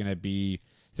tournament? Is it going to be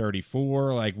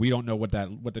 34? Like, we don't know what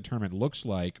the tournament looks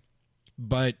like.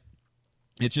 But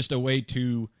it's just a way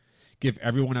to give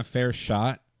everyone a fair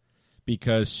shot.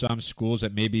 because some schools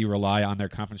that maybe rely on their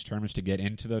conference tournaments to get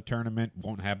into the tournament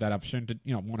won't have that option to,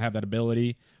 won't have that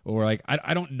ability, or like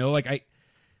I don't know, like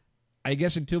I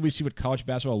guess until we see what college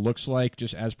basketball looks like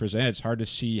just as presented, it's hard to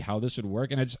see how this would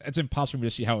work, and it's impossible for me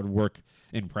to see how it would work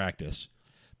in practice.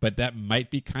 But that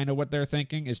might be kind of what they're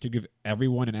thinking, is to give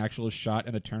everyone an actual shot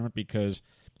in the tournament because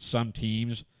some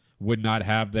teams would not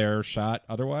have their shot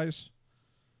otherwise.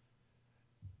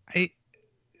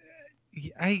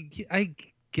 I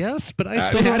guess, but I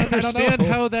still don't understand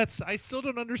how that's. I still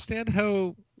don't understand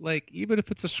how, like, even if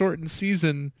it's a shortened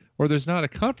season or there's not a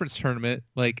conference tournament,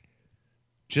 like,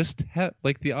 just have,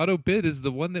 like, the auto bid is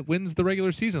the one that wins the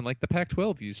regular season, like the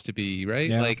Pac-12 used to be, right?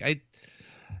 Yeah. Like,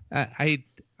 I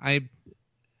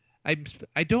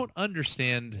don't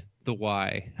understand the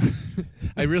why.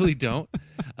 I really don't,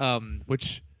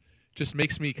 which just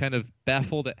makes me kind of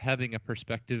baffled at having a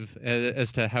perspective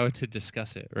as to how to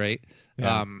discuss it, right?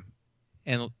 Yeah.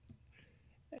 And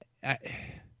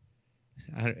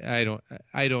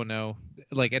I don't know.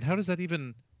 Like, and how does that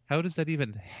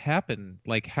even happen?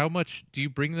 Like, how much do you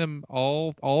bring them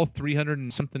all 300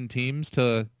 and something teams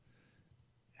to?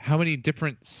 How many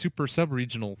different super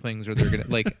sub-regional things are there going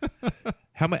to, like,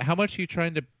 how much are you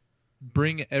trying to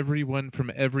bring everyone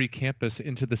from every campus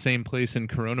into the same place in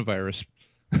coronavirus?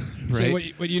 Right? So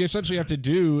what you essentially have to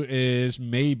do is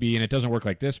maybe, and it doesn't work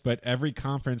like this, but every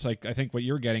conference, like I think what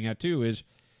you're getting at too, is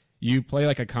you play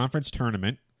like a conference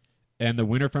tournament, and the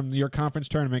winner from your conference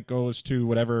tournament goes to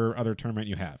whatever other tournament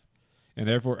you have. And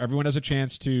therefore, everyone has a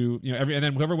chance to, and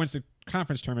then whoever wins the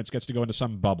conference tournaments gets to go into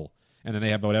some bubble. And then they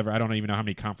have whatever, I don't even know how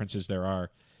many conferences there are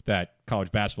that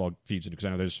college basketball feeds into, because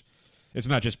I know it's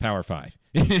not just Power 5.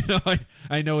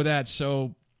 I know that.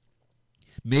 So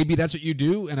maybe that's what you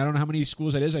do, and I don't know how many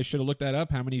schools that is. I should have looked that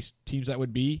up, how many teams that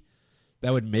would be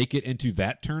that would make it into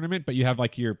that tournament. But you have,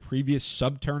 like, your previous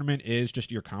sub-tournament is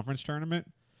just your conference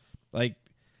tournament. Like,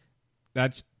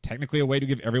 that's technically a way to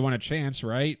give everyone a chance,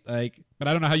 right? Like, but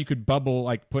I don't know how you could bubble,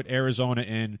 like, put Arizona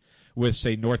in with,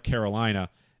 say, North Carolina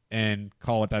and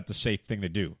call it that the safe thing to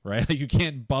do, right? Like, you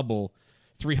can't bubble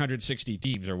 360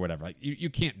 teams or whatever. Like, you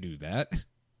can't do that.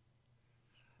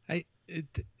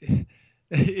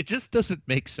 It just doesn't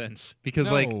make sense because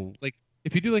No. like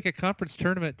if you do like a conference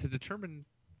tournament to determine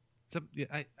some,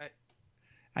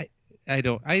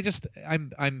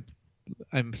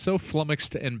 I'm so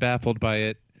flummoxed and baffled by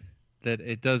it that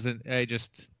it doesn't. I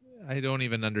don't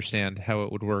even understand how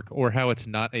it would work or how it's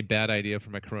not a bad idea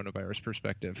from a coronavirus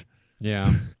perspective.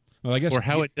 Yeah. Well, I guess, or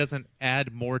how it doesn't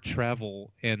add more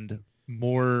travel and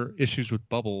more issues with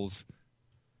bubbles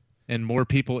and more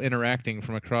people interacting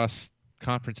from across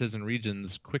conferences and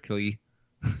regions quickly.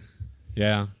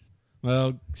 Yeah.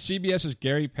 Well, CBS's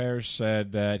Gary Parrish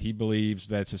said that he believes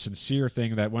that's a sincere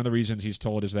thing, that one of the reasons he's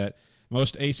told is that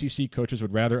most ACC coaches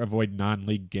would rather avoid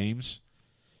non-league games.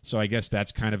 So I guess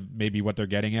that's kind of maybe what they're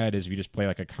getting at, is if you just play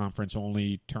like a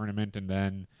conference-only tournament and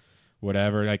then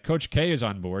whatever. Like, Coach K is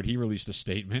on board. He released a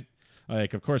statement.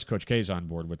 Like, of course, Coach K is on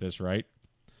board with this, right?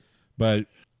 But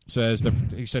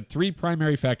he said 3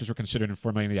 primary factors were considered in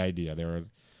formulating the idea. There were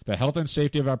the health and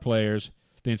safety of our players,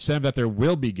 the incentive that there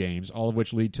will be games, all of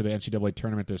which lead to the NCAA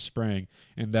tournament this spring,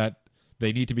 and that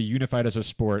they need to be unified as a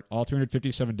sport, all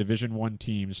 357 Division I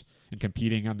teams, and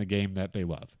competing on the game that they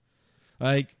love.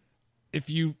 Like, if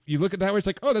you look at that way, it's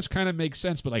like, oh, this kind of makes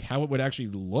sense, but like how it would actually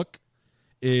look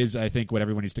is, I think, what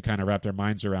everyone needs to kind of wrap their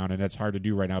minds around, and that's hard to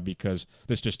do right now because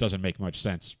this just doesn't make much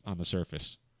sense on the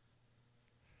surface.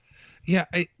 Yeah,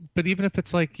 but even if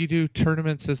it's like you do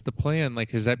tournaments as the plan,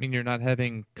 like, does that mean you're not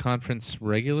having conference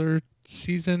regular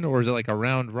season, or is it like a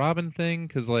round robin thing?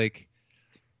 Because, like,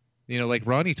 like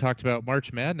Ronnie talked about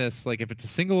March Madness, like if it's a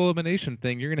single elimination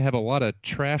thing, you're going to have a lot of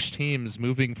trash teams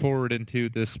moving forward into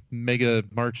this mega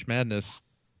March Madness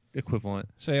equivalent.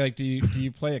 Say, like, do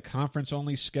you play a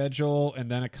conference-only schedule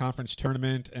and then a conference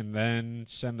tournament and then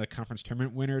send the conference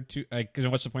tournament winner to, like, cause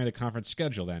what's the point of the conference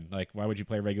schedule then? Like, why would you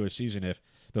play a regular season if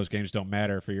those games don't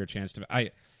matter for your chance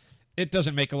to... It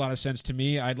doesn't make a lot of sense to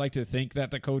me. I'd like to think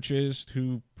that the coaches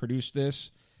who produced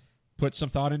this put some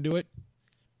thought into it.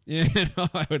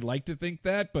 I would like to think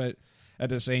that, but at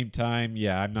the same time,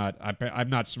 yeah, I'm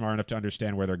not smart enough to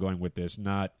understand where they're going with this.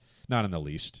 Not in the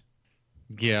least.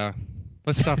 Yeah.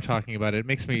 Let's stop talking about it. It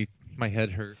makes my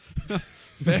head hurt.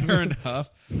 Fair enough.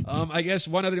 I guess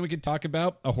one other thing we could talk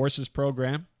about, a horses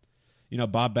program.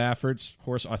 Bob Baffert's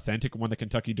horse Authentic won the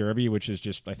Kentucky Derby, which is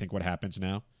just, I think, what happens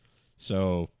now.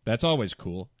 So that's always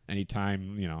cool.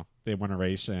 Anytime, they win a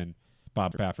race and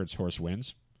Bob Baffert's horse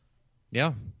wins.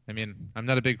 Yeah. I mean, I'm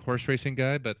not a big horse racing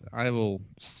guy, but I will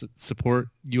support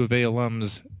U of A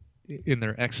alums in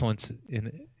their excellence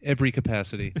in every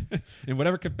capacity. In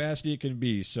whatever capacity it can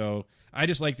be. So I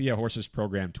just like the Horses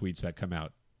Program tweets that come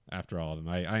out after all of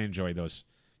them. I enjoy those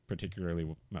particularly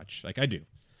much. Like I do.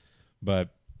 But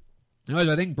anyways,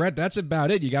 I think, Brett, that's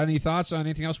about it. You got any thoughts on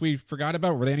anything else we forgot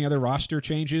about? Were there any other roster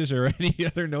changes or any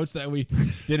other notes that we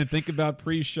didn't think about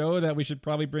pre-show that we should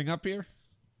probably bring up here?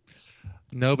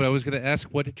 No, but I was going to ask,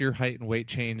 what did your height and weight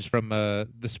change from the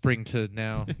spring to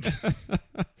now?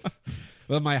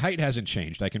 Well, my height hasn't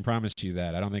changed. I can promise you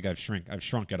that. I don't think I've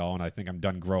shrunk at all, and I think I'm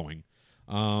done growing.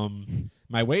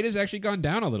 My weight has actually gone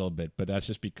down a little bit, but that's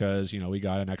just because, we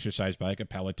got an exercise bike, a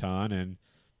Peloton,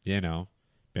 and,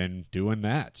 been doing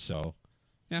that. So,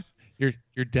 yeah.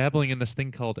 You're dabbling in this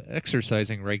thing called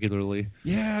exercising regularly.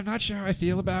 Yeah, I'm not sure how I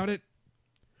feel about it.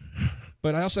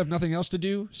 But I also have nothing else to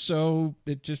do, so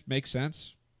it just makes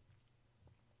sense.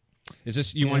 Is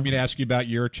this, you wanted me to ask you about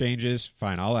your changes?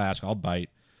 Fine, I'll ask. I'll bite.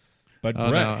 But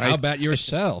Brett, no, how about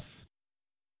yourself?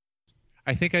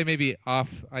 I think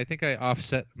I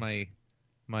offset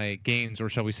my gains, or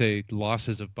shall we say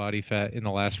losses of body fat in the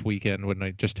last weekend when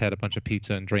I just had a bunch of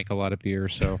pizza and drank a lot of beer.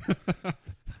 So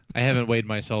I haven't weighed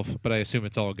myself, but I assume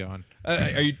it's all gone.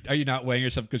 Are you not weighing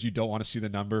yourself because you don't want to see the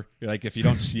number? You're like, if you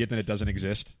don't see it, then it doesn't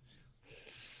exist?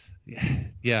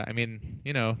 Yeah. I mean,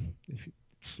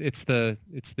 it's the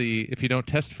if you don't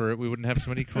test for it, we wouldn't have so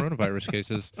many coronavirus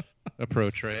cases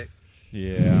approach, right?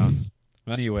 Yeah.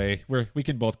 Anyway, we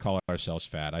can both call ourselves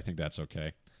fat. I think that's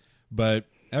okay. But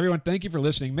everyone, thank you for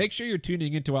listening. Make sure you're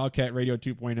tuning into Wildcat Radio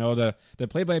 2.0. The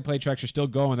play-by-play tracks are still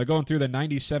going. They're going through the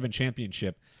 97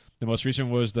 championship. The most recent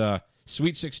was the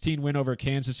Sweet 16 win over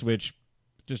Kansas, which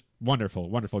just wonderful,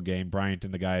 wonderful game. Bryant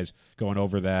and the guys going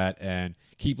over that, and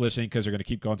keep listening because they're going to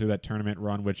keep going through that tournament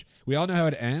run, which we all know how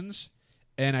it ends,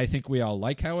 and I think we all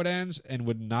like how it ends and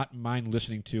would not mind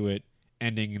listening to it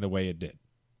ending the way it did.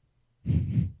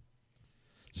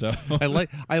 So I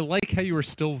like how you were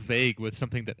still vague with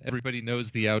something that everybody knows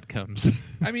the outcomes.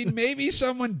 I mean, maybe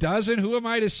someone doesn't. Who am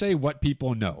I to say what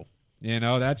people know?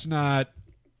 That's not.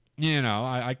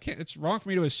 I can't. It's wrong for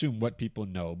me to assume what people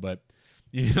know, but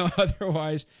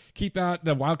otherwise, keep out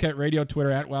the Wildcat Radio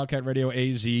Twitter at Wildcat Radio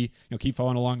AZ. Keep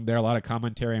following along there. A lot of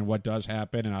commentary on what does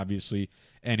happen, and obviously,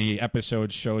 any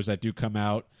episodes, shows that do come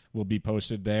out will be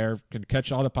posted there. You can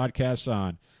catch all the podcasts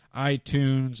on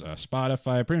iTunes,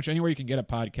 Spotify, pretty much anywhere you can get a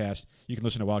podcast. You can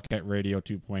listen to Wildcat Radio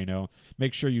 2.0.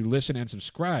 Make sure you listen and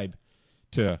subscribe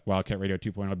to Wildcat Radio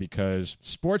 2.0 because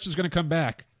sports is going to come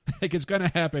back. Like, it's going to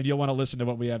happen. You'll want to listen to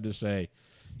what we have to say.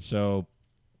 So,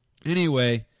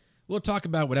 anyway, we'll talk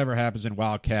about whatever happens in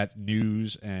Wildcat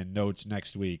news and notes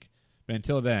next week. But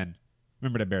until then,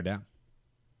 remember to bear down.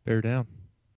 Bear down.